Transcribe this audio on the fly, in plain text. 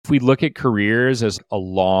we look at careers as a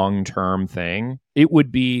long-term thing, it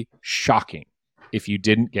would be shocking if you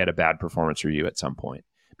didn't get a bad performance review at some point.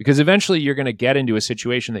 Because eventually you're going to get into a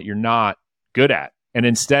situation that you're not good at. And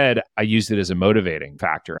instead, I used it as a motivating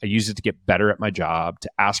factor. I used it to get better at my job,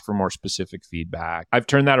 to ask for more specific feedback. I've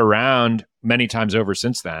turned that around many times over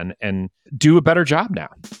since then and do a better job now.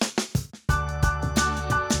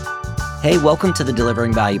 Hey, welcome to the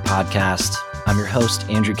Delivering Value podcast. I'm your host,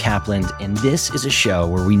 Andrew Kaplan, and this is a show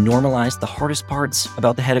where we normalize the hardest parts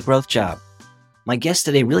about the head of growth job. My guest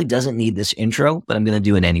today really doesn't need this intro, but I'm going to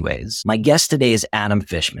do it anyways. My guest today is Adam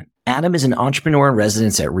Fishman. Adam is an entrepreneur in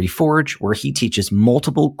residence at Reforge, where he teaches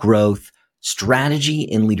multiple growth, strategy,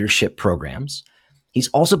 and leadership programs. He's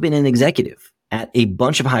also been an executive at a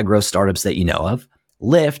bunch of high growth startups that you know of: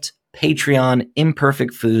 Lyft, Patreon,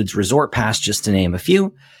 Imperfect Foods, Resort Pass, just to name a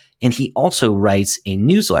few. And he also writes a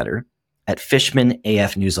newsletter at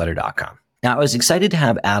fishmanafnewsletter.com. Now, I was excited to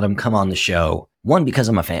have Adam come on the show, one, because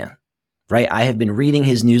I'm a fan. Right? I have been reading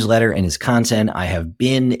his newsletter and his content. I have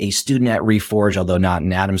been a student at Reforge, although not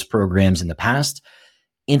in Adam's programs in the past.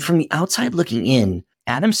 And from the outside looking in,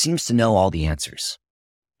 Adam seems to know all the answers.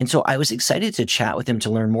 And so I was excited to chat with him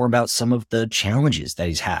to learn more about some of the challenges that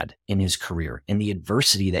he's had in his career and the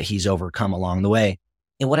adversity that he's overcome along the way.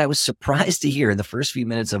 And what I was surprised to hear the first few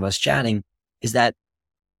minutes of us chatting is that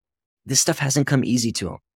this stuff hasn't come easy to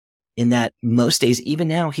him. In that most days, even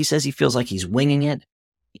now, he says he feels like he's winging it.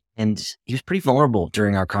 And he was pretty vulnerable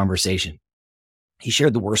during our conversation. He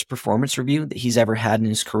shared the worst performance review that he's ever had in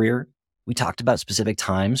his career. We talked about specific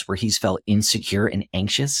times where he's felt insecure and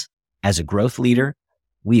anxious as a growth leader.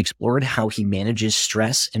 We explored how he manages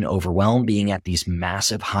stress and overwhelm being at these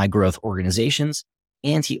massive high growth organizations.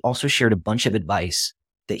 And he also shared a bunch of advice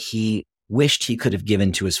that he wished he could have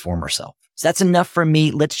given to his former self. So that's enough from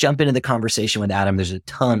me. Let's jump into the conversation with Adam. There's a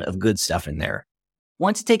ton of good stuff in there.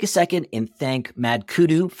 Want to take a second and thank Mad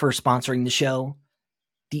Kudu for sponsoring the show.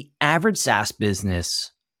 The average SaaS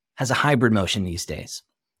business has a hybrid motion these days.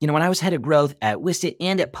 You know, when I was head of growth at Wistit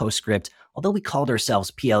and at Postscript, although we called ourselves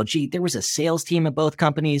PLG, there was a sales team at both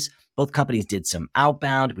companies. Both companies did some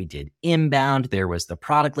outbound. We did inbound. There was the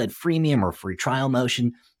product-led freemium or free trial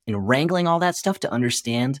motion. And wrangling all that stuff to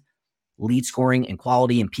understand lead scoring and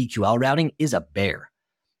quality and PQL routing is a bear.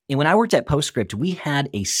 And when I worked at Postscript, we had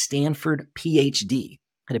a Stanford PhD,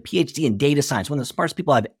 had a PhD in data science, one of the smartest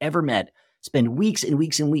people I've ever met, spend weeks and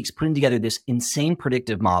weeks and weeks putting together this insane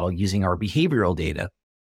predictive model using our behavioral data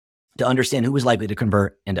to understand who was likely to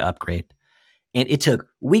convert and to upgrade. And it took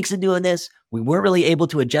weeks of doing this. We weren't really able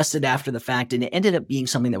to adjust it after the fact, and it ended up being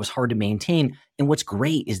something that was hard to maintain. And what's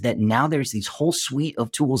great is that now there's these whole suite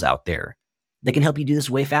of tools out there that can help you do this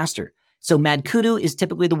way faster. So Mad Kudu is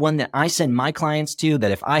typically the one that I send my clients to,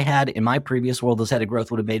 that if I had in my previous world as head of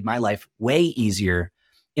growth would have made my life way easier.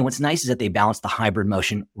 And what's nice is that they balance the hybrid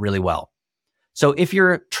motion really well. So if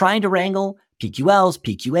you're trying to wrangle PQLs,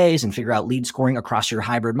 PQAs, and figure out lead scoring across your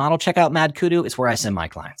hybrid model, check out Mad Kudu. It's where I send my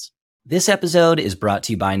clients. This episode is brought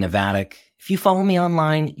to you by Novatic. If you follow me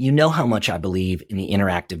online, you know how much I believe in the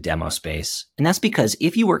interactive demo space. And that's because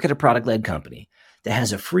if you work at a product-led company that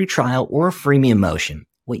has a free trial or a freemium motion,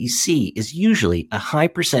 what you see is usually a high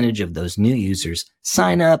percentage of those new users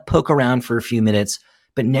sign up, poke around for a few minutes,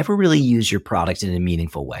 but never really use your product in a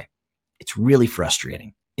meaningful way. It's really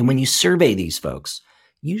frustrating. And when you survey these folks,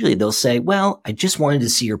 usually they'll say, well, I just wanted to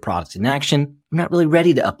see your product in action. I'm not really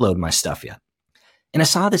ready to upload my stuff yet. And I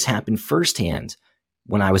saw this happen firsthand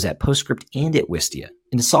when I was at Postscript and at Wistia.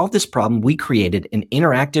 And to solve this problem, we created an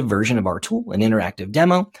interactive version of our tool, an interactive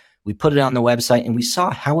demo. We put it on the website and we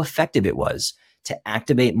saw how effective it was to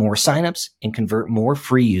activate more signups and convert more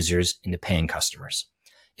free users into paying customers.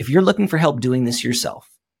 If you're looking for help doing this yourself,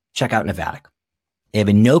 check out Novatic. They have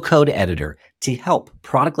a no-code editor to help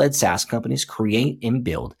product-led SaaS companies create and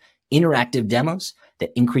build interactive demos that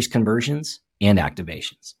increase conversions and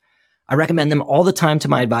activations. I recommend them all the time to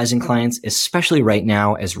my advising clients, especially right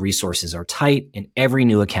now as resources are tight and every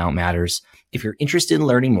new account matters. If you're interested in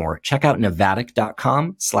learning more, check out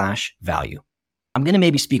novatic.com/value. I'm going to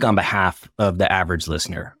maybe speak on behalf of the average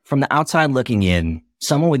listener. From the outside looking in,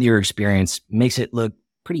 someone with your experience makes it look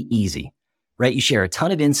pretty easy, right? You share a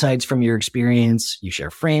ton of insights from your experience. You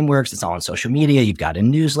share frameworks. It's all on social media. You've got a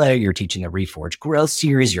newsletter. You're teaching the Reforge Growth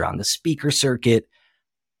Series. You're on the speaker circuit.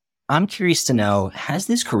 I'm curious to know, has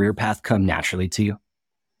this career path come naturally to you?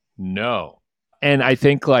 No. And I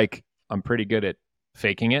think I'm pretty good at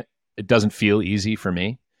faking it. It doesn't feel easy for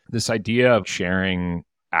me. This idea of sharing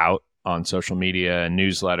out on social media and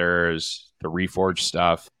newsletters, the Reforge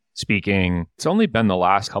stuff, speaking, it's only been the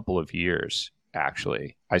last couple of years,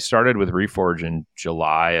 actually. I started with Reforge in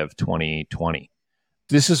July of 2020.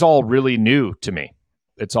 This is all really new to me.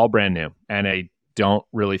 It's all brand new. And I don't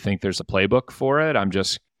really think there's a playbook for it. I'm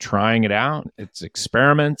just trying it out. It's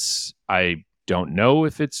experiments. I don't know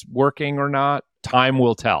if it's working or not. Time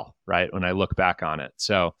will tell, right? When I look back on it.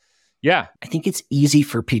 So, yeah. I think it's easy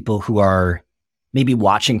for people who are maybe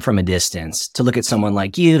watching from a distance to look at someone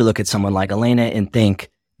like you, to look at someone like Elena and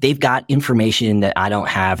think they've got information that I don't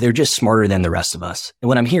have. They're just smarter than the rest of us. And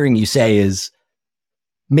what I'm hearing you say is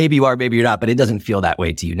maybe you are, maybe you're not, but it doesn't feel that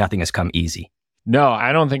way to you. Nothing has come easy. No,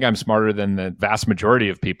 I don't think I'm smarter than the vast majority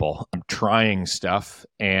of people. I'm trying stuff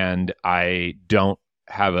and I don't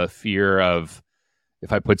have a fear of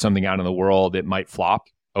if I put something out in the world, it might flop.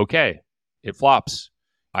 Okay, it flops.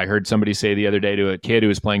 I heard somebody say the other day to a kid who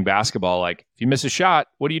was playing basketball, like, if you miss a shot,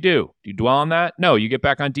 what do? Do you dwell on that? No, you get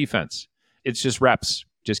back on defense. It's just reps.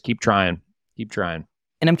 Just keep trying. Keep trying.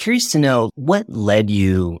 And I'm curious to know what led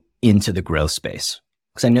you into the growth space?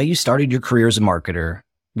 Because I know you started your career as a marketer.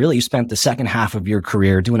 Really, you spent the second half of your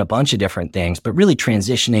career doing a bunch of different things, but really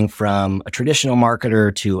transitioning from a traditional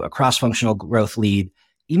marketer to a cross-functional growth lead,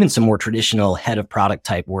 even some more traditional head of product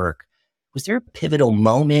type work. Was there a pivotal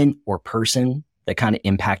moment or person that kind of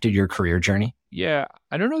impacted your career journey? Yeah,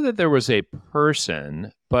 I don't know that there was a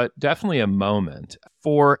person, but definitely a moment.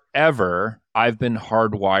 Forever, I've been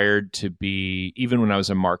hardwired to be, even when I was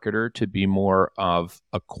a marketer, to be more of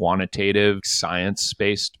a quantitative,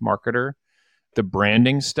 science-based marketer. The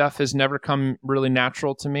branding stuff has never come really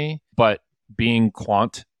natural to me, but being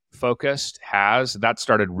quant focused has. That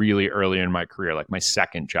started really early in my career. Like my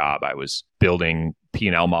second job, I was building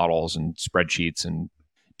P&L models and spreadsheets and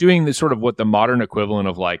doing the sort of what the modern equivalent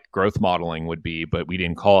of like growth modeling would be, but we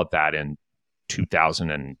didn't call it that in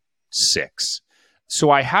 2006. So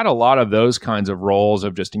I had a lot of those kinds of roles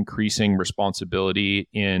of just increasing responsibility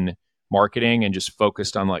in marketing and just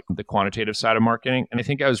focused on like the quantitative side of marketing. And I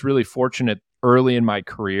think I was really fortunate early in my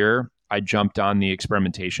career. I jumped on the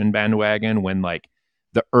experimentation bandwagon when like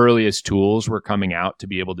the earliest tools were coming out to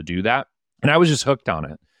be able to do that. And I was just hooked on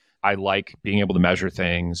it. I like being able to measure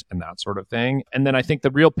things and that sort of thing. And then I think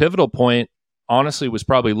the real pivotal point, honestly, was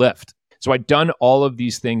probably Lyft. So I'd done all of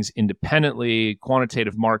these things independently,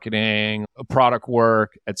 quantitative marketing, product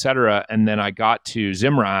work, et cetera. And then I got to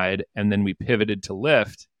Zimride and then we pivoted to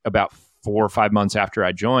Lyft about 4 or 5 months after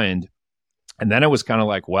I joined. And then it was kind of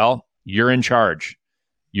like, well, you're in charge.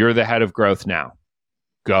 You're the head of growth now.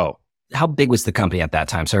 Go. How big was the company at that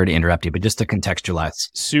time? Sorry to interrupt you, but just to contextualize.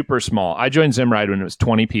 Super small. I joined Zimride when it was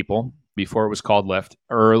 20 people before it was called Lyft,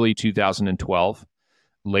 early 2012.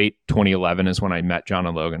 Late 2011 is when I met John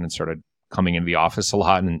and Logan and started coming into the office a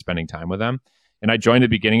lot and spending time with them. And I joined at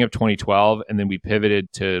the beginning of 2012, and then we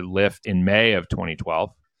pivoted to Lyft in May of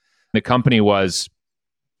 2012. The company was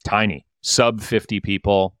tiny, sub 50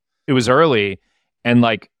 people. It was early, and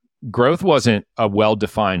like growth wasn't a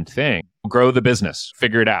well-defined thing. Grow the business,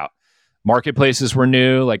 figure it out. Marketplaces were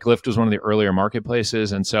new, like Lyft was one of the earlier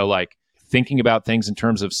marketplaces. And so like thinking about things in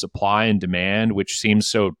terms of supply and demand, which seems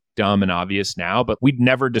so dumb and obvious now, but we'd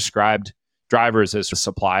never described drivers as a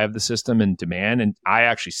supply of the system and demand. And I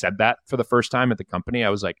actually said that for the first time at the company. I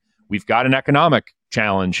was like, we've got an economic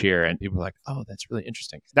challenge here. And people were like, oh, that's really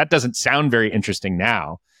interesting. That doesn't sound very interesting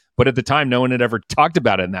now, but at the time, no one had ever talked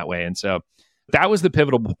about it in that way. And so that was the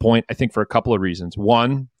pivotal point, I think, for a couple of reasons.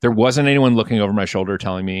 One, there wasn't anyone looking over my shoulder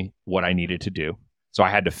telling me what I needed to do. So I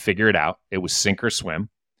had to figure it out. It was sink or swim.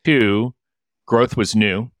 Two, growth was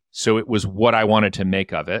new. So it was what I wanted to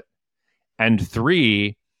make of it. And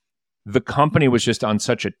three, the company was just on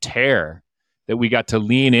such a tear that we got to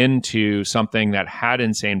lean into something that had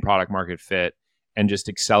insane product market fit and just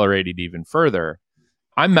accelerated even further.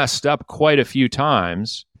 I messed up quite a few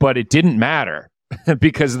times, but it didn't matter.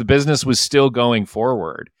 Because the business was still going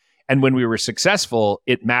forward. And when we were successful,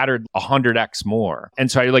 it mattered 100x more.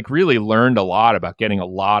 And so I like really learned a lot about getting a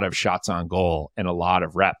lot of shots on goal and a lot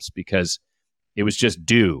of reps because it was just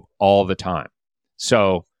do all the time.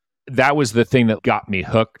 So that was the thing that got me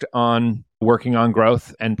hooked on working on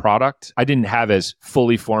growth and product. I didn't have as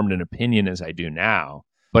fully formed an opinion as I do now,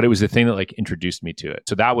 but it was the thing that like introduced me to it.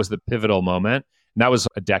 So that was the pivotal moment. And that was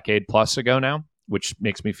a decade plus ago now, which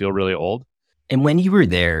makes me feel really old. And when you were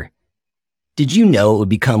there, did you know it would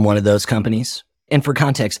become one of those companies? And for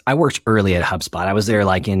context, I worked early at HubSpot. I was there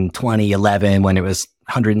like in 2011 when it was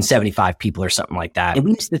 175 people or something like that. And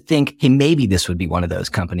we used to think, hey, maybe this would be one of those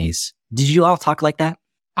companies. Did you all talk like that?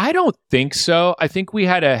 I don't think so. I think we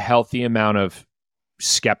had a healthy amount of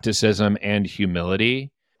skepticism and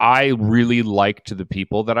humility. I really liked the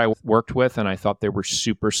people that I worked with, and I thought they were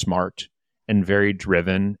super smart and very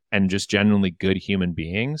driven and just genuinely good human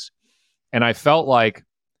beings. And I felt like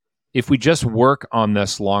if we just work on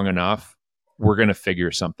this long enough, we're going to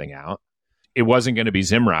figure something out. It wasn't going to be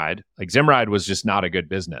Zimride. Like Zimride was just not a good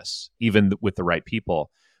business, even with the right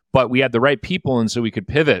people. But we had the right people, and so we could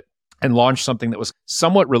pivot and launch something that was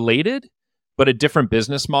somewhat related, but a different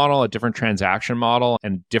business model, a different transaction model,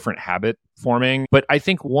 and different habit forming. But I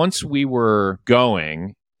think once we were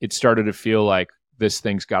going, it started to feel like this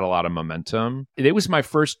thing's got a lot of momentum. It was my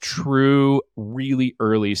first true, really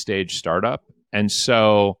early stage startup. And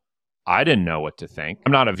so I didn't know what to think.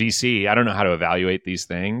 I'm not a VC. I don't know how to evaluate these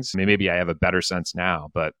things. I mean, maybe I have a better sense now.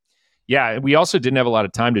 But yeah, we also didn't have a lot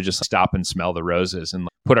of time to just stop and smell the roses and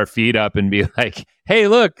put our feet up and be like, hey,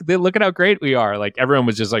 look at how great we are. Like everyone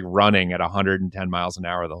was just like running at 110 miles an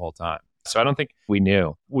hour the whole time. So I don't think we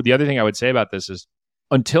knew. Well, the other thing I would say about this is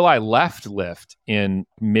until I left Lyft in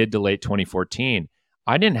mid to late 2014,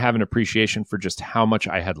 I didn't have an appreciation for just how much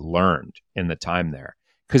I had learned in the time there,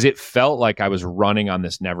 because it felt like I was running on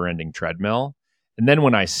this never-ending treadmill. And then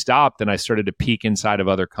when I stopped and I started to peek inside of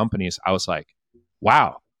other companies, I was like,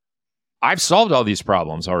 wow, I've solved all these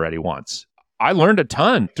problems already once. I learned a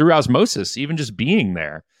ton through osmosis, even just being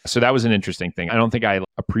there. So that was an interesting thing. I don't think I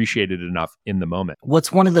appreciated it enough in the moment.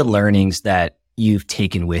 What's one of the learnings that you've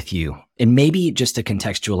taken with you? And maybe just to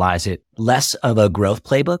contextualize it, less of a growth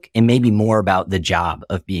playbook and maybe more about the job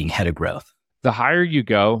of being head of growth. The higher you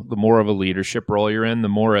go, the more of a leadership role you're in, the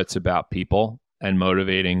more it's about people and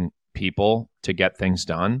motivating people to get things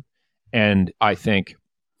done. And I think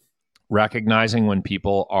recognizing when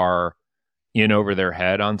people are in over their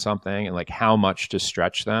head on something and like how much to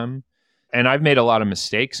stretch them. And I've made a lot of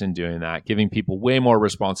mistakes in doing that, giving people way more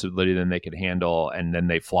responsibility than they could handle. And then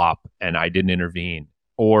they flop and I didn't intervene,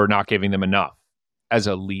 or not giving them enough. As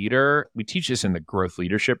a leader, we teach this in the growth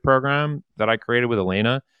leadership program that I created with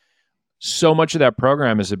Elena. So much of that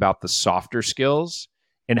program is about the softer skills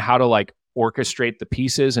and how to like orchestrate the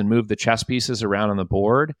pieces and move the chess pieces around on the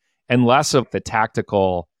board, and less of the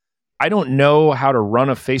tactical. I don't know how to run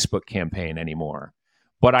a Facebook campaign anymore,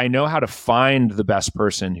 but I know how to find the best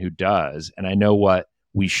person who does. And I know what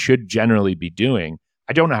we should generally be doing.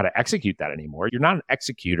 I don't know how to execute that anymore. You're not an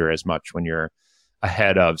executor as much when you're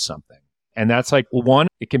ahead of something. And that's like, one,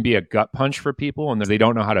 it can be a gut punch for people and they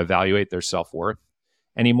don't know how to evaluate their self-worth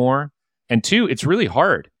anymore. And two, it's really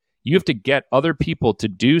hard. You have to get other people to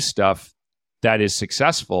do stuff that is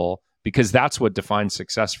successful, because that's what defines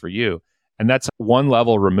success for you. And that's one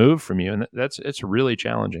level removed from you. And it's a really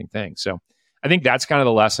challenging thing. So I think that's kind of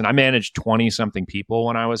the lesson. I managed 20 something people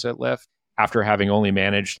when I was at Lyft after having only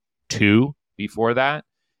managed 2 before that.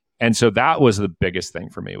 And so that was the biggest thing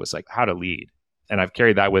for me, was like how to lead. And I've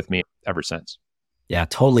carried that with me ever since. Yeah,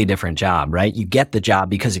 totally different job, right? You get the job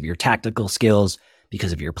because of your tactical skills,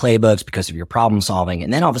 because of your playbooks, because of your problem solving.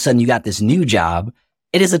 And then all of a sudden you got this new job.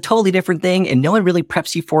 It is a totally different thing and no one really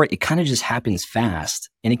preps you for it. It kind of just happens fast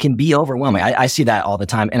and it can be overwhelming. I see that all the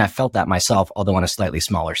time and I felt that myself, although on a slightly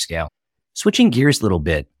smaller scale. Switching gears a little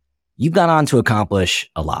bit, you've gone on to accomplish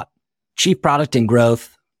a lot. Chief Product and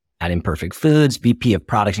Growth at Imperfect Foods, VP of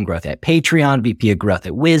Product and Growth at Patreon, VP of Growth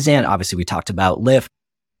at Whizzant. Obviously, we talked about Lyft.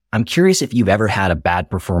 I'm curious if you've ever had a bad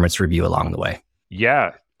performance review along the way.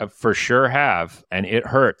 Yeah, I for sure have. And it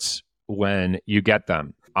hurts when you get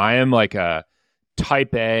them. I am like a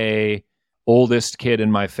type A, oldest kid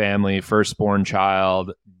in my family, firstborn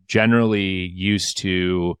child, generally used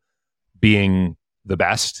to being the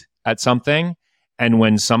best at something. And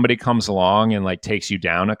when somebody comes along and like takes you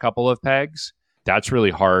down a couple of pegs, that's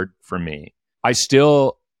really hard for me. I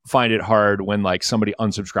still find it hard when like somebody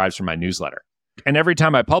unsubscribes from my newsletter. And every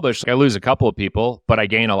time I publish, I lose a couple of people, but I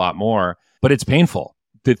gain a lot more. But it's painful.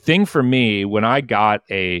 The thing for me, when I got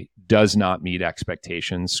a does not meet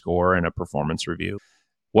expectations score in a performance review,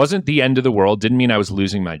 wasn't the end of the world, didn't mean I was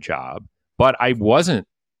losing my job, but I wasn't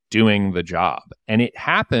doing the job. And it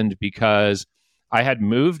happened because I had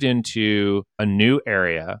moved into a new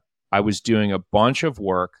area. I was doing a bunch of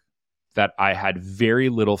work that I had very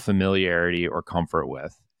little familiarity or comfort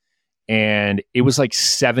with. And it was like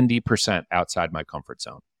 70% outside my comfort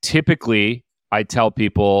zone. Typically, I tell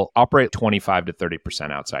people operate 25 to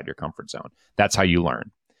 30% outside your comfort zone. That's how you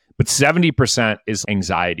learn. But 70% is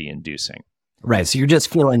anxiety inducing. Right. So you're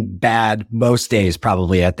just feeling bad most days,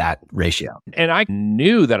 probably at that ratio. And I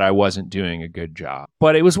knew that I wasn't doing a good job.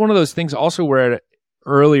 But it was one of those things also where at an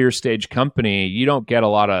earlier stage company, you don't get a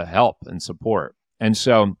lot of help and support. And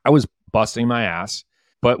so I was busting my ass,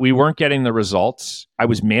 but we weren't getting the results. I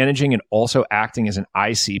was managing and also acting as an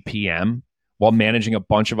ICPM while managing a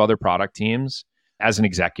bunch of other product teams as an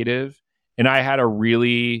executive. And I had a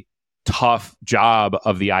really tough job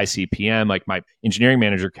of the ICPM. Like my engineering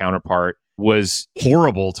manager counterpart was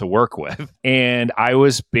horrible to work with. And I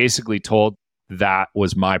was basically told that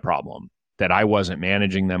was my problem, that I wasn't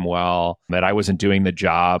managing them well, that I wasn't doing the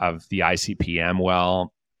job of the ICPM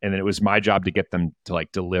well, and that it was my job to get them to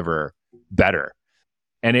like deliver better.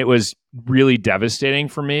 And it was really devastating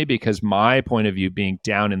for me because my point of view being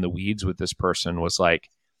down in the weeds with this person was like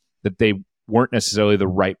that they weren't necessarily the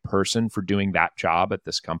right person for doing that job at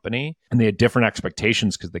this company. And they had different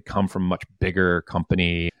expectations because they come from a much bigger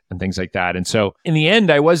company and things like that. And so in the end,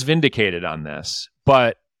 I was vindicated on this.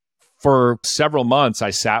 But for several months, I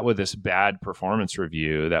sat with this bad performance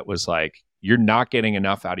review that was like, you're not getting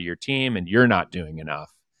enough out of your team and you're not doing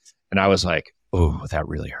enough. And I was like, oh, that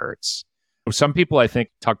really hurts. Some people, I think,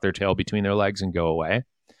 tuck their tail between their legs and go away.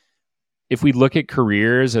 If we look at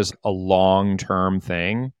careers as a long-term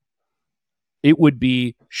thing, it would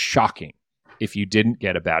be shocking if you didn't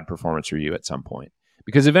get a bad performance review at some point.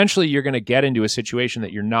 Because eventually you're going to get into a situation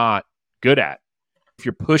that you're not good at if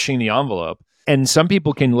you're pushing the envelope. And some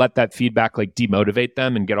people can let that feedback like demotivate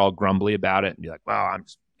them and get all grumbly about it and be like, well, I'm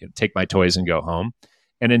just going to take my toys and go home.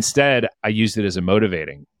 And instead, I used it as a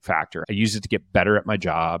motivating factor. I used it to get better at my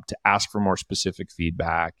job, to ask for more specific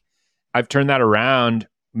feedback. I've turned that around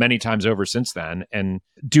many times over since then and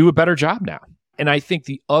do a better job now. And I think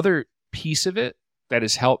the other piece of it that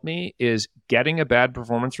has helped me is getting a bad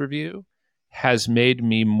performance review has made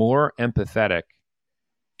me more empathetic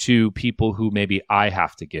to people who maybe I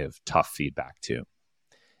have to give tough feedback to.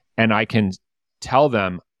 And I can tell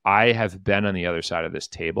them, I have been on the other side of this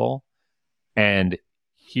table and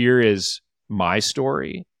here is my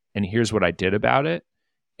story and here's what I did about it.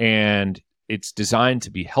 And it's designed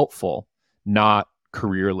to be helpful, not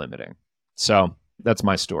career limiting. So that's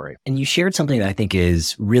my story. And you shared something that I think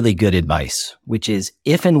is really good advice, which is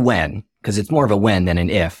if and when, because it's more of a when than an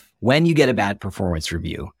if, when you get a bad performance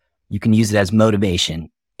review, you can use it as motivation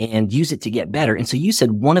and use it to get better. And so you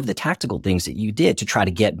said one of the tactical things that you did to try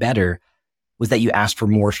to get better was that you asked for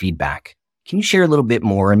more feedback. Can you share a little bit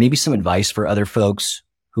more and maybe some advice for other folks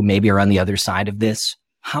who maybe are on the other side of this?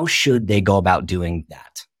 How should they go about doing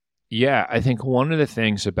that? Yeah, I think one of the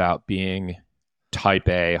things about being type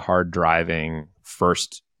A, hard driving,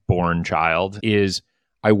 firstborn child is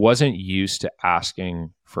I wasn't used to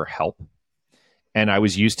asking for help. And I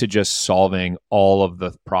was used to just solving all of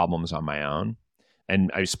the problems on my own.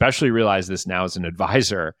 And I especially realize this now as an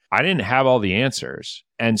advisor, I didn't have all the answers.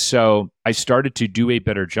 And so I started to do a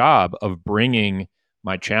better job of bringing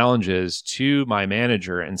my challenges to my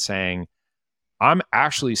manager and saying, I'm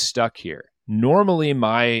actually stuck here. Normally,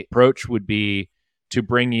 my approach would be to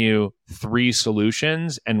bring you 3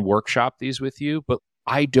 solutions and workshop these with you, but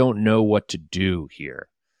I don't know what to do here.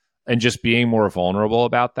 And just being more vulnerable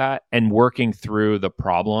about that and working through the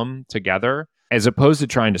problem together, as opposed to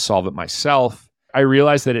trying to solve it myself, I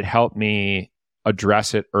realized that it helped me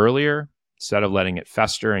address it earlier instead of letting it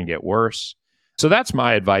fester and get worse. So that's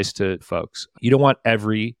my advice to folks. You don't want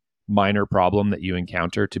every minor problem that you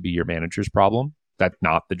encounter to be your manager's problem. That's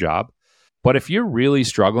not the job. But if you're really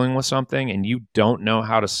struggling with something and you don't know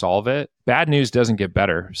how to solve it, bad news doesn't get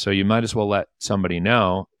better. So you might as well let somebody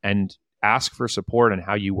know and ask for support on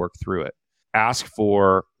how you work through it. Ask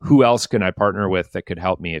for who else can I partner with that could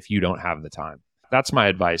help me if you don't have the time. That's my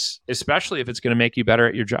advice, especially if it's going to make you better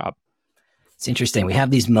at your job. It's interesting. We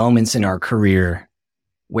have these moments in our career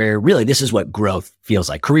where really this is what growth feels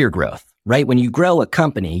like, career growth, right? When you grow a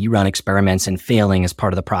company, you run experiments and failing is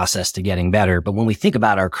part of the process to getting better. But when we think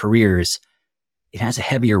about our careers, it has a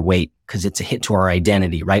heavier weight because it's a hit to our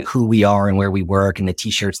identity, right? Who we are and where we work and the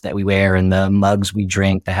t-shirts that we wear and the mugs we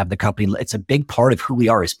drink that have the company. It's a big part of who we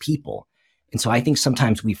are as people. And so I think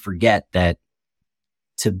sometimes we forget that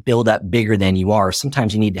to build up bigger than you are,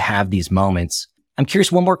 sometimes you need to have these moments. I'm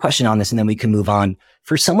curious, one more question on this and then we can move on.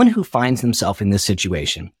 For someone who finds themselves in this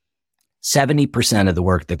situation, 70% of the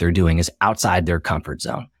work that they're doing is outside their comfort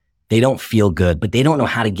zone. They don't feel good, but they don't know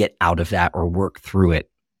how to get out of that or work through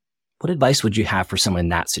it. What advice would you have for someone in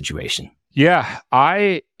that situation? Yeah,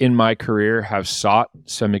 I, in my career, have sought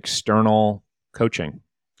some external coaching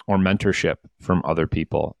or mentorship from other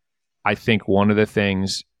people. I think one of the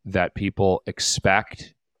things that people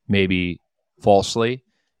expect, maybe falsely,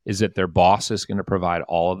 is that their boss is going to provide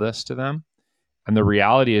all of this to them. And the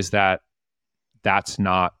reality is that that's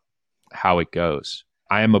not how it goes.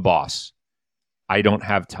 I am a boss. I don't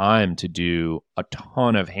have time to do a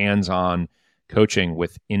ton of hands-on coaching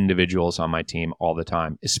with individuals on my team all the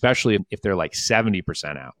time, especially if they're like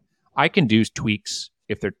 70% out. I can do tweaks.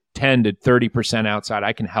 If they're 10 to 30% outside,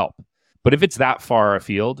 I can help. But if it's that far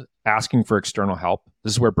afield, asking for external help,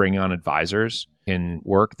 this is where bringing on advisors can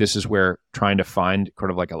work. This is where trying to find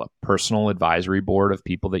kind of like a personal advisory board of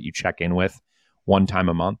people that you check in with one time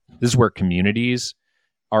a month. This is where communities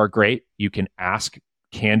are great. You can ask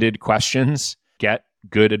candid questions, get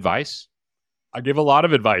good advice. I give a lot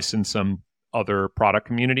of advice in some other product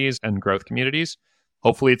communities and growth communities.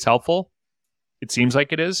 Hopefully it's helpful. It seems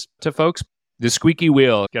like it is to folks. The squeaky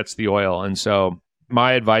wheel gets the oil. And so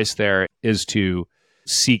my advice there is to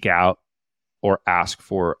seek out or ask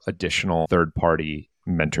for additional third-party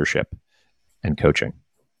mentorship and coaching.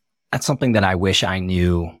 That's something that I wish I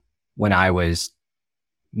knew when I was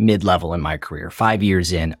mid-level in my career. 5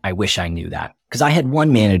 years in, I wish I knew that. Because I had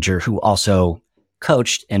one manager who also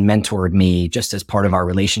coached and mentored me just as part of our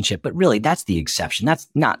relationship. But really, that's the exception. That's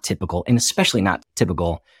not typical, and especially not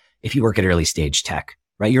typical if you work at early stage tech,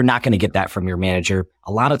 right? You're not going to get that from your manager.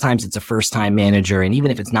 A lot of times it's a first-time manager. And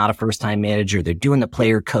even if it's not a first-time manager, they're doing the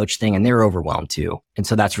player coach thing and they're overwhelmed too. And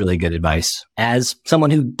so that's really good advice as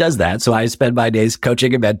someone who does that. So I spend my days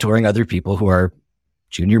coaching and mentoring other people who are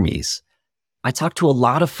junior me's. I talk to a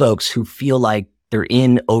lot of folks who feel like they're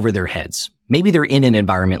in over their heads. Maybe they're in an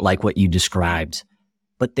environment like what you described,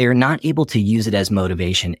 but they're not able to use it as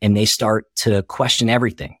motivation. And they start to question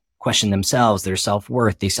everything, question themselves, their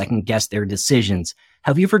self-worth. They second guess their decisions.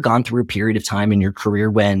 Have you ever gone through a period of time in your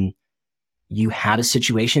career when you had a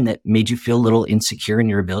situation that made you feel a little insecure in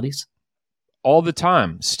your abilities? All the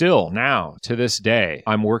time, still now, to this day.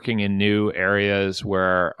 I'm working in new areas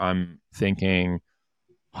where I'm thinking,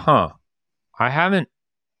 I haven't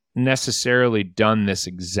necessarily done this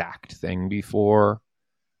exact thing before.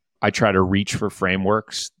 I try to reach for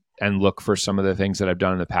frameworks and look for some of the things that I've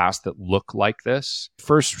done in the past that look like this.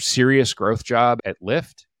 First serious growth job at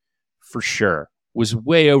Lyft, for sure, was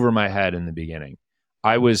way over my head in the beginning.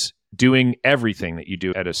 I was doing everything that you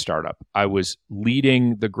do at a startup. I was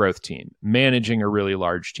leading the growth team, managing a really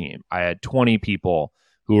large team. I had 20 people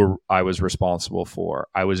I was responsible for.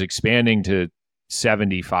 I was expanding to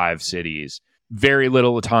 75 cities. Very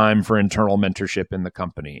little time for internal mentorship in the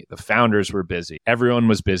company. The founders were busy. Everyone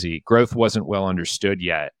was busy. Growth wasn't well understood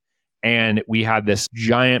yet. And we had this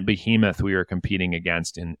giant behemoth we were competing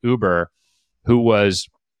against in Uber, who was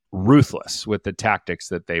ruthless with the tactics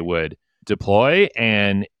that they would deploy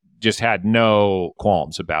and just had no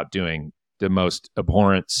qualms about doing the most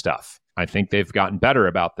abhorrent stuff. I think they've gotten better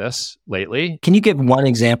about this lately. Can you give one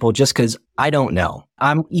example just because I don't know?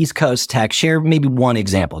 I'm East Coast tech. Share maybe one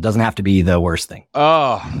example. It doesn't have to be the worst thing.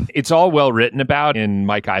 Oh, it's all well written about in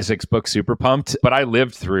Mike Isaac's book, Super Pumped, but I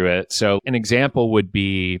lived through it. So an example would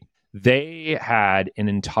be they had an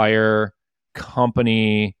entire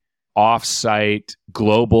company offsite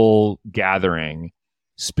global gathering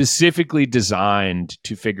specifically designed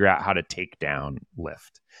to figure out how to take down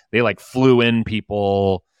Lyft. They flew in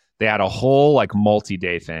people. They had a whole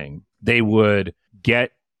multi-day thing. They would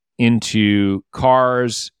get into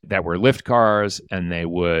cars that were Lyft cars and they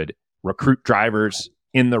would recruit drivers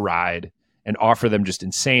in the ride and offer them just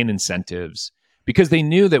insane incentives because they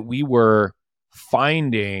knew that we were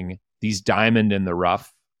finding these diamond in the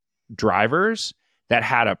rough drivers that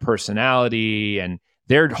had a personality, and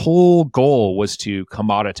their whole goal was to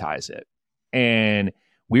commoditize it. And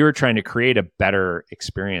we were trying to create a better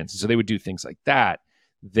experience. So they would do things like that.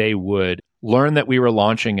 They would learn that we were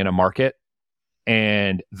launching in a market,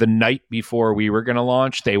 and the night before we were going to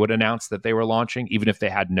launch, they would announce that they were launching, even if they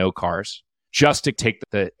had no cars, just to take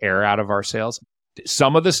the air out of our sales.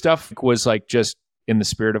 Some of the stuff was just in the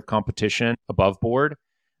spirit of competition, above board.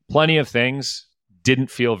 Plenty of things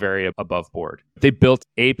didn't feel very above board. They built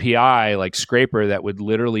API like Scraper that would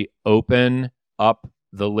literally open up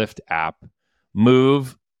the Lyft app,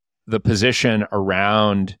 move the position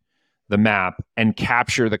around the map and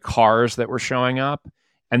capture the cars that were showing up,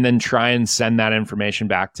 and then try and send that information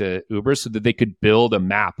back to Uber so that they could build a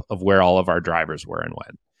map of where all of our drivers were and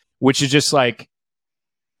when, which is just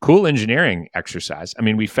cool engineering exercise. I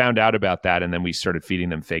mean, we found out about that and then we started feeding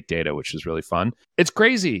them fake data, which was really fun. It's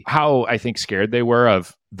crazy how I think scared they were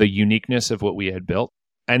of the uniqueness of what we had built.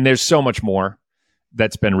 And there's so much more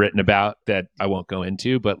that's been written about that I won't go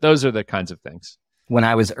into, but those are the kinds of things. When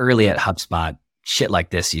I was early at HubSpot, shit like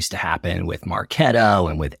this used to happen with Marketo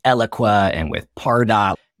and with Eloqua and with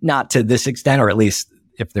Pardot. Not to this extent, or at least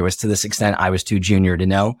if there was to this extent, I was too junior to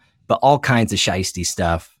know, but all kinds of shiesty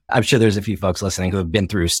stuff. I'm sure there's a few folks listening who have been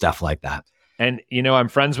through stuff like that. And, I'm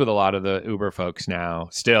friends with a lot of the Uber folks now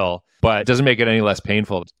still, but it doesn't make it any less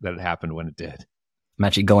painful that it happened when it did. I'm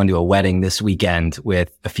actually going to a wedding this weekend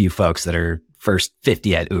with a few folks that are first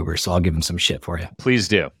 50 at Uber, so I'll give them some shit for you. Please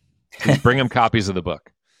do. Bring them copies of the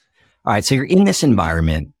book. All right, so you're in this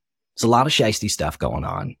environment. There's a lot of shiesty stuff going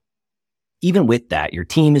on. Even with that, your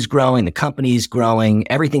team is growing, the company's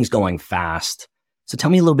growing, everything's going fast. So tell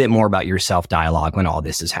me a little bit more about your self-dialogue when all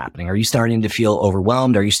this is happening. Are you starting to feel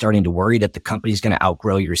overwhelmed? Are you starting to worry that the company's going to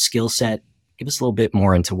outgrow your skill set? Give us a little bit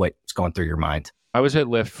more into what's going through your mind. I was at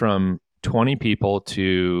Lyft from 20 people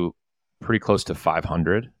to pretty close to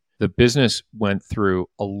 500. The business went through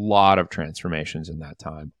a lot of transformations in that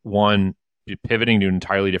time. One, pivoting to an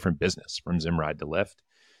entirely different business from Zimride to Lyft.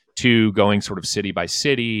 Two, going sort of city by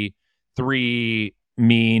city. Three,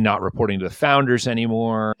 me not reporting to the founders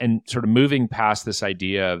anymore, and sort of moving past this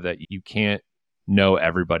idea of that you can't know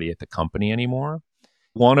everybody at the company anymore.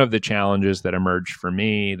 One of the challenges that emerged for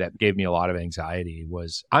me that gave me a lot of anxiety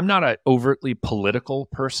was I'm not an overtly political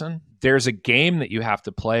person. There's a game that you have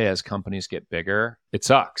to play as companies get bigger. It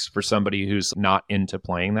sucks for somebody who's not into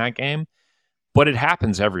playing that game, but it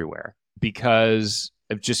happens everywhere because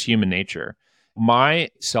of just human nature. My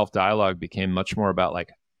self-dialogue became much more about like,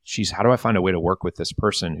 geez, how do I find a way to work with this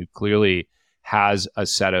person who clearly has a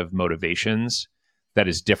set of motivations that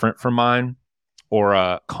is different from mine, or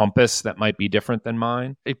a compass that might be different than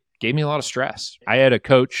mine? It gave me a lot of stress. I had a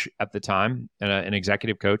coach at the time, an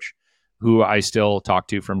executive coach, who I still talk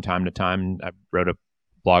to from time to time. I wrote a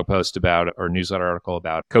blog post about, or newsletter article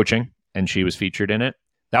about coaching, and she was featured in it.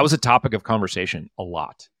 That was a topic of conversation a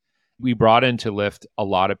lot. We brought into Lyft a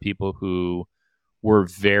lot of people who were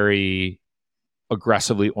very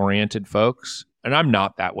aggressively oriented folks, and I'm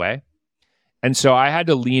not that way. And so I had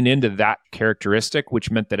to lean into that characteristic,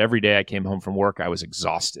 which meant that every day I came home from work, I was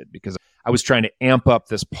exhausted because I was trying to amp up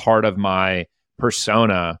this part of my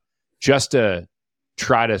persona just to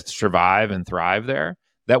try to survive and thrive there.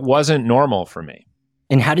 That wasn't normal for me.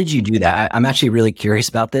 And how did you do that? I'm actually really curious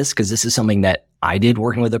about this because this is something that I did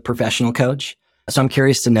working with a professional coach. So I'm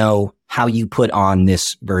curious to know how you put on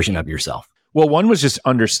this version of yourself. Well, one was just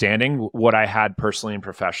understanding what I had personally and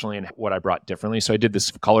professionally and what I brought differently. So I did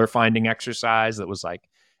this color finding exercise that was like,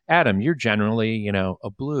 Adam, you're generally, a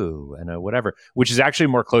blue and a whatever, which is actually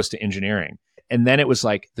more close to engineering. And then it was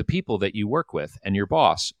like the people that you work with and your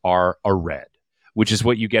boss are a red, which is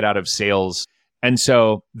what you get out of sales. And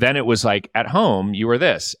so then it was like, at home, you are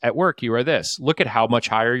this. At work, you are this. Look at how much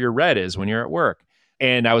higher your red is when you're at work.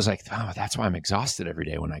 And I was like, oh, that's why I'm exhausted every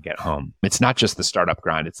day when I get home. It's not just the startup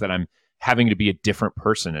grind. It's that I'm having to be a different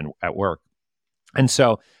person at work. And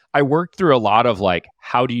so I worked through a lot of like,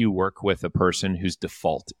 how do you work with a person whose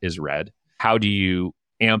default is red? How do you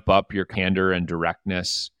amp up your candor and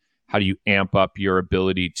directness? How do you amp up your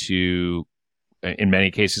ability to, in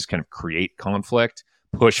many cases, kind of create conflict,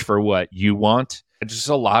 push for what you want? It's just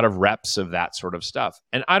a lot of reps of that sort of stuff.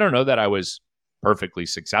 And I don't know that I was perfectly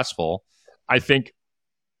successful. I think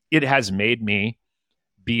it has made me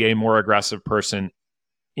be a more aggressive person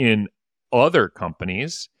in other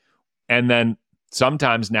companies. And then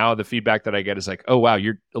sometimes now the feedback that I get is like, oh, wow,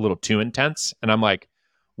 you're a little too intense. And I'm like,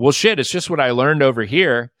 well, shit, it's just what I learned over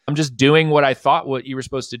here. I'm just doing what I thought what you were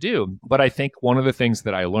supposed to do. But I think one of the things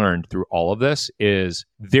that I learned through all of this is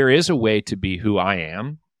there is a way to be who I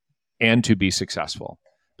am and to be successful,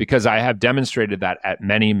 because I have demonstrated that at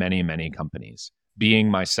many, many, many companies. Being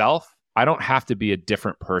myself, I don't have to be a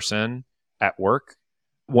different person at work.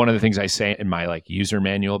 One of the things I say in my user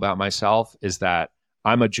manual about myself is that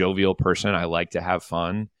I'm a jovial person. I like to have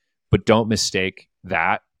fun, but don't mistake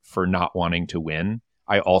that for not wanting to win.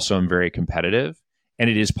 I also am very competitive, and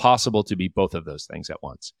it is possible to be both of those things at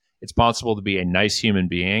once. It's possible to be a nice human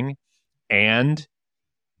being and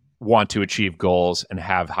want to achieve goals and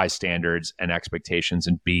have high standards and expectations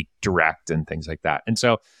and be direct and things like that. And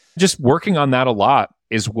so just working on that a lot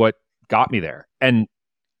is what got me there. And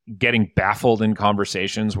getting baffled in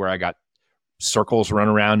conversations where I got circles run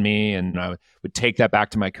around me, and I would take that back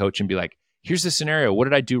to my coach and be like, here's the scenario. What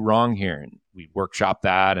did I do wrong here? And we workshop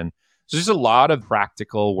that. And so there's a lot of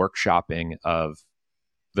practical workshopping of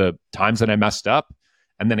the times that I messed up,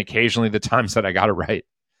 and then occasionally the times that I got it right.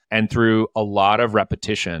 And through a lot of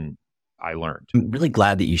repetition, I learned. I'm really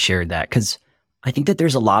glad that you shared that, because I think that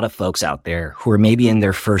there's a lot of folks out there who are maybe in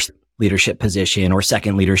their first leadership position or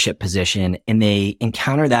second leadership position, and they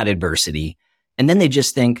encounter that adversity. And then they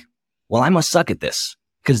just think, well, I must suck at this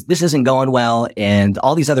because this isn't going well and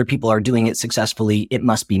all these other people are doing it successfully. It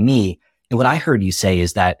must be me. And what I heard you say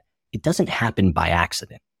is that it doesn't happen by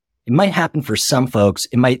accident. It might happen for some folks.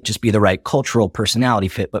 It might just be the right cultural personality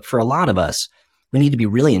fit. But for a lot of us, we need to be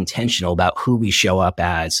really intentional about who we show up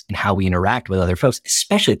as and how we interact with other folks,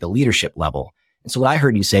 especially at the leadership level. And so what I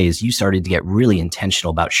heard you say is you started to get really intentional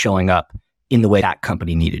about showing up in the way that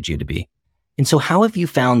company needed you to be. And so how have you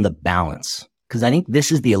found the balance? Because I think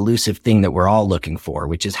this is the elusive thing that we're all looking for,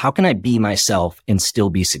 which is how can I be myself and still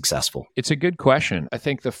be successful? It's a good question. I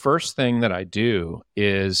think the first thing that I do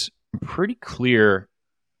is I'm pretty clear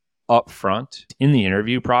up front in the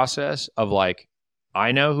interview process of like,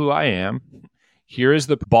 I know who I am. Here is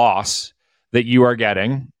the boss that you are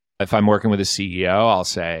getting. If I'm working with a CEO, I'll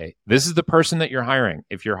say, this is the person that you're hiring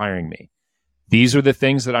if you're hiring me. These are the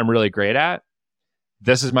things that I'm really great at.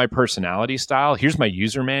 This is my personality style. Here's my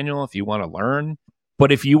user manual if you want to learn.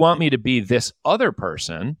 But if you want me to be this other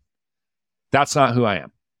person, that's not who I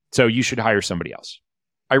am. So you should hire somebody else.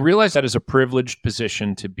 I realize that is a privileged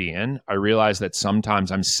position to be in. I realize that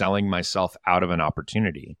sometimes I'm selling myself out of an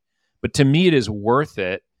opportunity. But to me, it is worth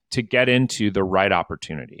it to get into the right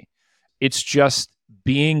opportunity. It's just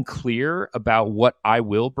being clear about what I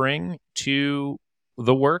will bring to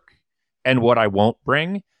the work and what I won't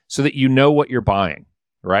bring so that you know what you're buying,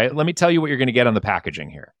 right? Let me tell you what you're going to get on the packaging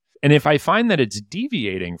here. And if I find that it's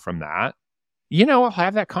deviating from that, I'll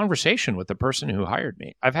have that conversation with the person who hired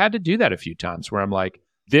me. I've had to do that a few times where I'm like,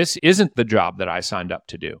 this isn't the job that I signed up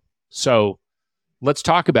to do. So let's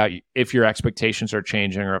talk about if your expectations are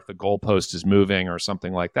changing or if the goalpost is moving or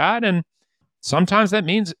something like that. And sometimes that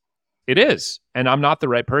means it is, and I'm not the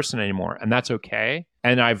right person anymore. And that's okay.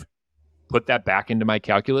 And I've put that back into my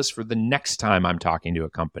calculus for the next time I'm talking to a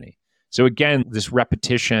company. So again, this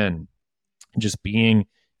repetition, just being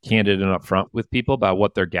candid and upfront with people about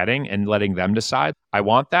what they're getting and letting them decide, I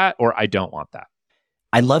want that or I don't want that.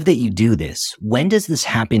 I love that you do this. When does this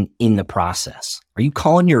happen in the process? Are you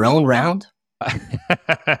calling your own round?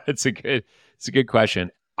 It's a good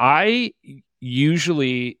question. I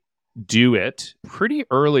usually do it pretty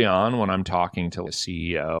early on when I'm talking to a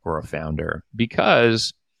CEO or a founder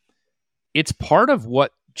because it's part of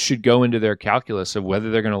what should go into their calculus of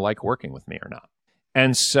whether they're going to like working with me or not.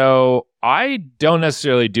 And so I don't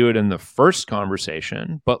necessarily do it in the first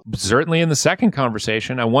conversation, but certainly in the second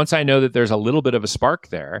conversation. And once I know that there's a little bit of a spark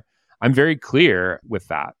there, I'm very clear with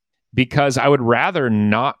that because I would rather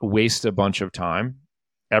not waste a bunch of time.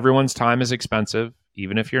 Everyone's time is expensive,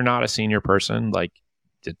 even if you're not a senior person, like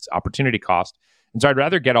it's opportunity cost. And so I'd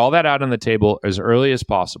rather get all that out on the table as early as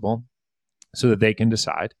possible so that they can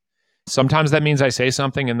decide. Sometimes that means I say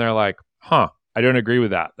something and they're like, I don't agree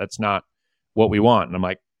with that. That's not what we want. And I'm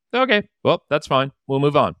like, okay, well, that's fine. We'll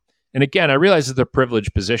move on. And again, I realize it's a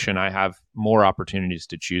privileged position. I have more opportunities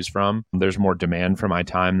to choose from. There's more demand for my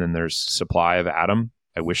time than there's supply of Adam.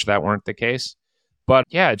 I wish that weren't the case. But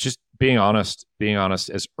yeah, it's just being honest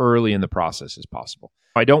as early in the process as possible.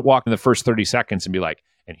 I don't walk in the first 30 seconds and be like,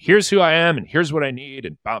 and here's who I am and here's what I need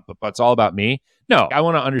and it's all about me. No, I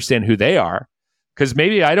want to understand who they are. Because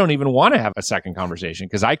maybe I don't even want to have a second conversation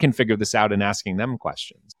because I can figure this out in asking them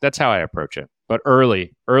questions. That's how I approach it. But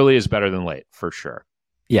early is better than late, for sure.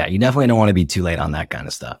 Yeah, you definitely don't want to be too late on that kind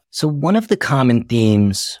of stuff. So one of the common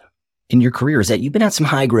themes in your career is that you've been at some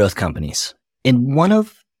high growth companies. And one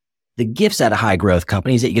of the gifts at a high growth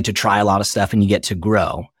company is that you get to try a lot of stuff and you get to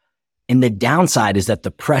grow. And the downside is that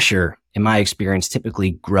the pressure, in my experience,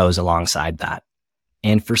 typically grows alongside that.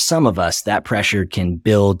 And for some of us, that pressure can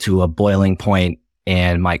build to a boiling point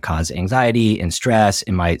and might cause anxiety and stress.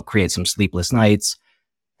 It might create some sleepless nights.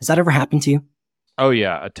 Has that ever happened to you? Oh,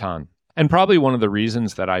 yeah, a ton. And probably one of the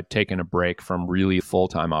reasons that I'd taken a break from really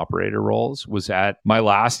full-time operator roles was at my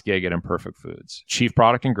last gig at Imperfect Foods, Chief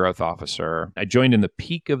Product and Growth Officer. I joined in the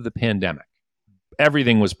peak of the pandemic.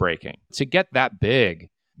 Everything was breaking. To get that big,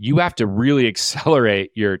 you have to really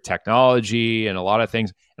accelerate your technology and a lot of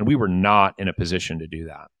things. And we were not in a position to do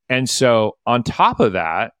that. And so on top of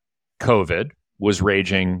that, COVID was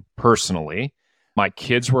raging personally. My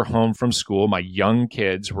kids were home from school. My young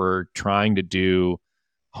kids were trying to do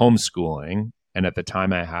homeschooling. And at the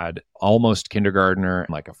time I had almost kindergartner and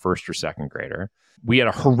like a first or second grader. We had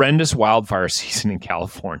a horrendous wildfire season in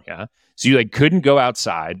California. So you couldn't go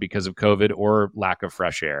outside because of COVID or lack of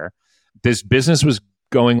fresh air. This business was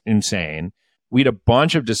going insane. We had a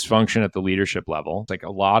bunch of dysfunction at the leadership level, like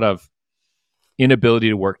a lot of inability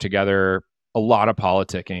to work together, a lot of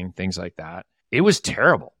politicking, things like that. It was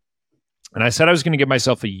terrible. And I said I was going to give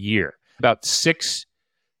myself a year. About 6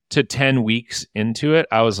 to 10 weeks into it,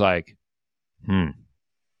 I was like,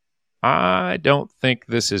 I don't think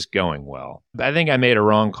this is going well. I think I made a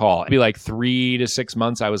wrong call. It'd be like 3 to 6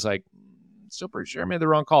 months. I was like, still pretty sure I made the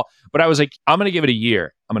wrong call. But I was like, I'm going to give it a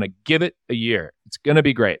year. I'm going to give it a year. It's going to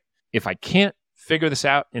be great. If I can't figure this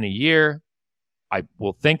out in a year, I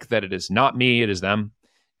will think that it is not me, it is them,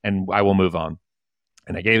 and I will move on.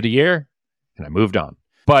 And I gave it a year, and I moved on.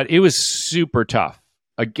 But it was super tough,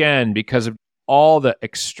 again, because of all the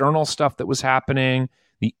external stuff that was happening,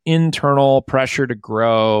 the internal pressure to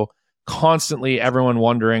grow, constantly everyone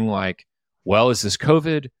wondering like, well, is this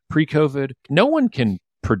COVID, pre-COVID? No one can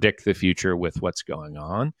predict the future with what's going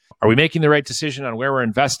on. Are we making the right decision on where we're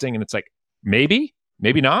investing? And it's like, maybe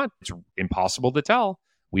not. It's impossible to tell.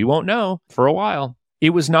 We won't know for a while.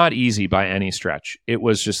 It was not easy by any stretch. It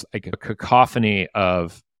was just like a cacophony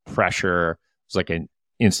of pressure. It was like an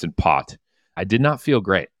instant pot. I did not feel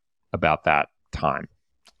great about that time.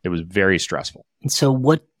 It was very stressful. And so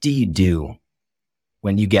what do you do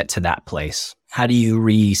when you get to that place? How do you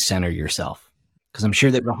recenter yourself? Because I'm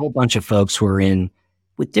sure there are a whole bunch of folks who are in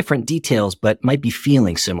with different details, but might be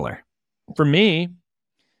feeling similar. For me,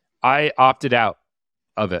 I opted out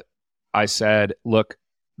of it. I said, look,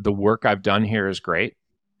 the work I've done here is great,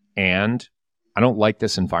 and I don't like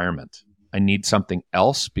this environment. I need something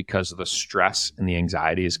else because the stress and the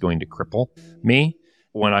anxiety is going to cripple me.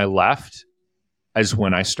 When I left is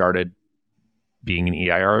when I started being an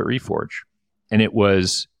EIR at Reforge. And it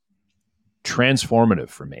was transformative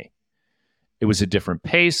for me. It was a different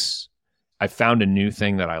pace. I found a new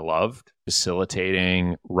thing that I loved: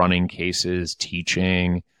 facilitating, running cases,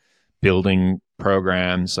 teaching, building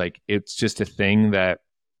programs. Like, it's just a thing that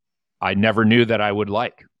I never knew that I would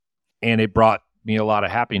like. And it brought me a lot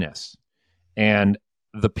of happiness. And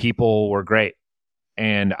the people were great.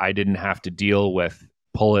 And I didn't have to deal with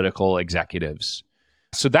political executives.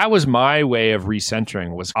 So that was my way of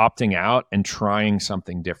recentering, was opting out and trying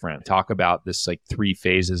something different. Talk about this like 3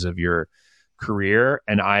 phases of your career.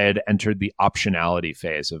 And I had entered the optionality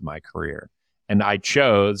phase of my career. And I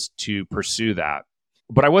chose to pursue that.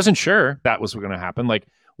 But I wasn't sure that was going to happen. Like,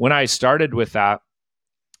 when I started with that,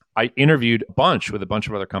 I interviewed with a bunch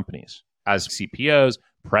of other companies as CPOs,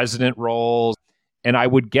 president roles. And I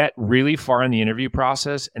would get really far in the interview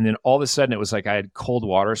process. And then all of a sudden it was like I had cold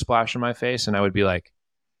water splash in my face. And I would be like,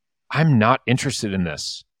 I'm not interested in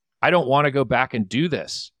this. I don't want to go back and do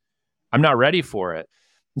this. I'm not ready for it.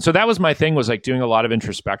 And so that was my thing, was like doing a lot of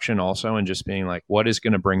introspection also, and just being like, what is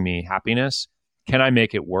going to bring me happiness? Can I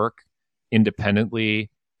make it work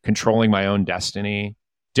independently, controlling my own destiny?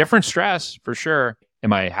 Different stress for sure.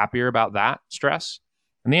 Am I happier about that stress?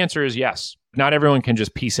 And the answer is yes. Not everyone can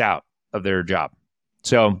just peace out of their job.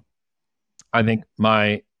 So I think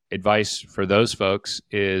my advice for those folks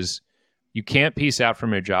is, you can't peace out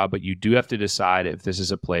from your job, but you do have to decide if this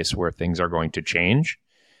is a place where things are going to change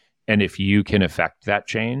and if you can affect that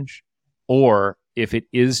change, or if it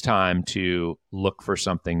is time to look for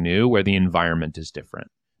something new where the environment is different.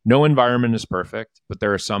 No environment is perfect, but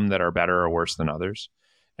there are some that are better or worse than others.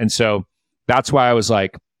 And so that's why I was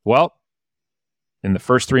like, well, in the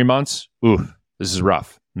first 3 months, this is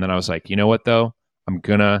rough. And then I was like, you know what though? I'm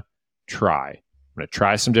going to try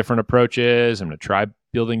some different approaches. I'm going to try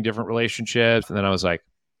building different relationships. And then I was like,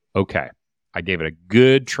 okay, I gave it a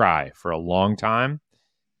good try for a long time,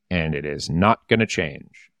 and it is not going to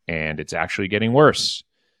change. And it's actually getting worse.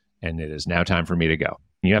 And it is now time for me to go.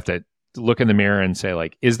 You have to look in the mirror and say,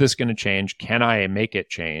 like, is this going to change? Can I make it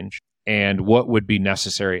change? And what would be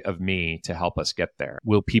necessary of me to help us get there?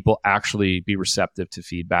 Will people actually be receptive to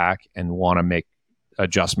feedback and want to make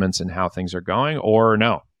adjustments in how things are going, or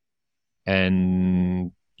no?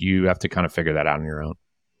 And you have to kind of figure that out on your own.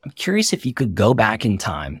 I'm curious if you could go back in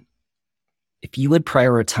time, if you would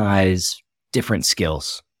prioritize different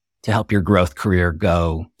skills to help your growth career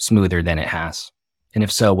go smoother than it has. And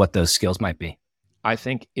if so, what those skills might be. I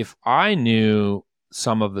think if I knew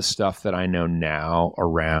some of the stuff that I know now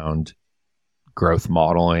around growth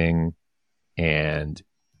modeling and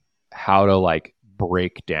how to like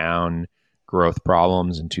break down growth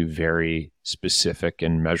problems into very specific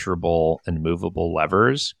and measurable and movable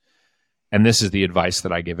levers. And this is the advice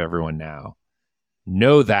that I give everyone now.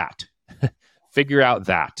 Know that. Figure out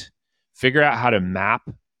that. Figure out how to map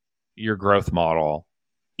your growth model,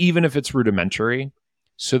 even if it's rudimentary,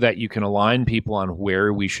 so that you can align people on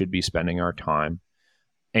where we should be spending our time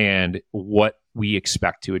and what we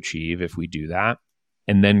expect to achieve if we do that,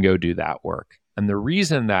 and then go do that work. And the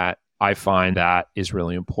reason that I find that is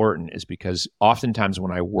really important is because oftentimes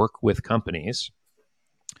when I work with companies,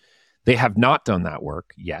 they have not done that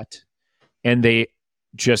work yet, and they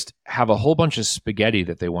just have a whole bunch of spaghetti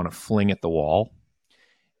that they want to fling at the wall.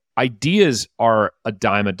 Ideas are a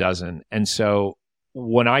dime a dozen. And so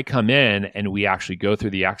when I come in and we actually go through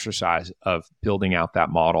the exercise of building out that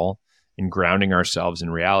model and grounding ourselves in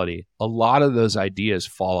reality, a lot of those ideas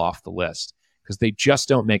fall off the list because they just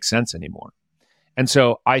don't make sense anymore. And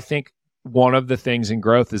so I think one of the things in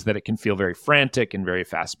growth is that it can feel very frantic and very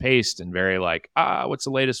fast paced and very like, what's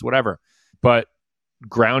the latest, whatever. But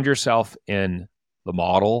ground yourself in the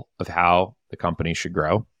model of how the company should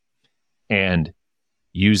grow and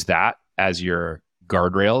use that as your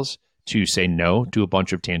guardrails to say no to a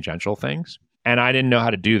bunch of tangential things. And I didn't know how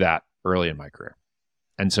to do that early in my career.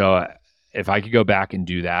 And so if I could go back and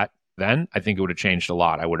do that, then I think it would have changed a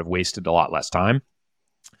lot. I would have wasted a lot less time.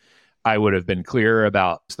 I would have been clearer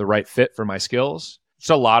about the right fit for my skills.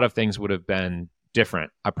 So a lot of things would have been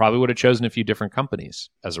different. I probably would have chosen a few different companies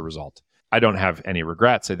as a result. I don't have any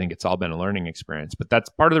regrets. I think it's all been a learning experience. But that's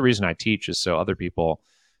part of the reason I teach, is so other people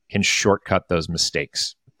can shortcut those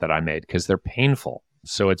mistakes that I made, because they're painful.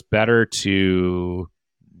 So it's better to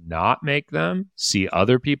not make them, see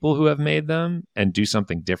other people who have made them, and do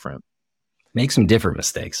something different. Make some different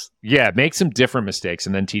mistakes. Yeah, make some different mistakes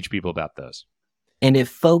and then teach people about those. And if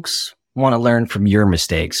folks want to learn from your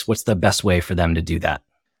mistakes, what's the best way for them to do that?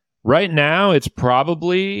 Right now, it's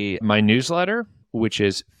probably my newsletter, which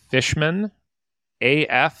is Fishman,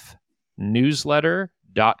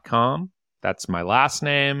 afnewsletter.com. That's my last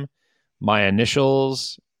name, my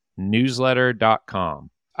initials, newsletter.com.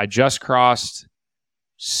 I just crossed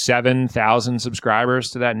 7,000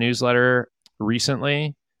 subscribers to that newsletter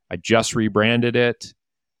recently. I just rebranded it.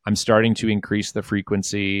 I'm starting to increase the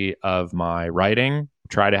frequency of my writing,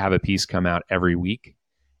 try to have a piece come out every week.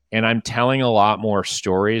 And I'm telling a lot more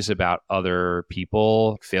stories about other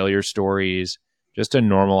people, failure stories, just to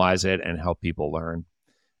normalize it and help people learn.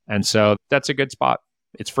 And so that's a good spot.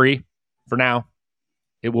 It's free for now.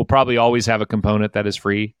 It will probably always have a component that is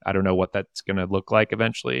free. I don't know what that's going to look like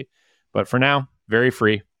eventually, but for now, very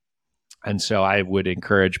free. And so I would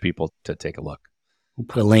encourage people to take a look. We'll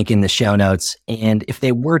put a link in the show notes. And if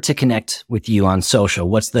they were to connect with you on social,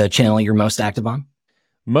 what's the channel you're most active on?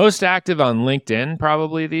 Most active on LinkedIn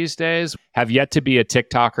probably these days. Have yet to be a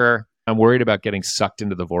TikToker. I'm worried about getting sucked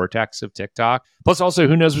into the vortex of TikTok. Plus also,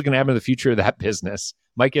 who knows what's going to happen in the future of that business?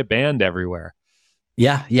 Might get banned everywhere.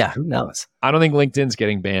 Yeah. Who knows? I don't think LinkedIn's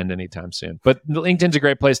getting banned anytime soon. But LinkedIn's a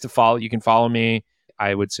great place to follow. You can follow me.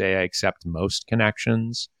 I would say I accept most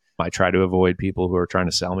connections. I try to avoid people who are trying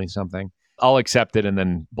to sell me something. I'll accept it and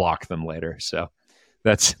then block them later. So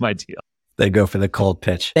that's my deal. They go for the cold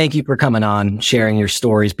pitch. Thank you for coming on, sharing your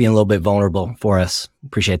stories, being a little bit vulnerable for us.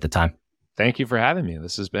 Appreciate the time. Thank you for having me.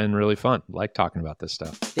 This has been really fun. I like talking about this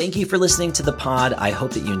stuff. Thank you for listening to the pod. I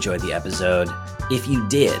hope that you enjoyed the episode. If you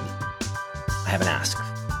did, I have an ask.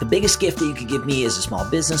 The biggest gift that you could give me as a small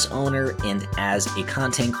business owner and as a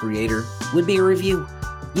content creator would be a review.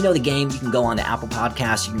 You know the game. You can go on to Apple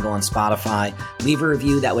Podcasts. You can go on Spotify. Leave a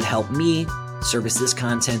review. That would help me service this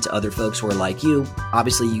content to other folks who are like you.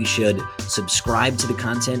 Obviously, you should subscribe to the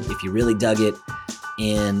content if you really dug it.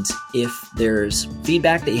 And if there's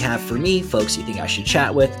feedback that you have for me, folks you think I should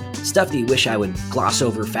chat with, stuff that you wish I would gloss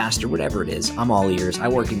over faster, whatever it is, I'm all ears. I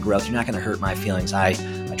work in growth. You're not going to hurt my feelings. I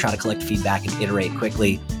try to collect feedback and iterate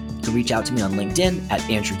quickly. You can reach out to me on LinkedIn at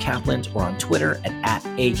Andrew Kaplan or on Twitter at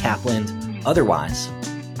 @akaplan. Otherwise,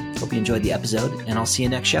 hope you enjoyed the episode, and I'll see you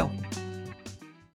next show.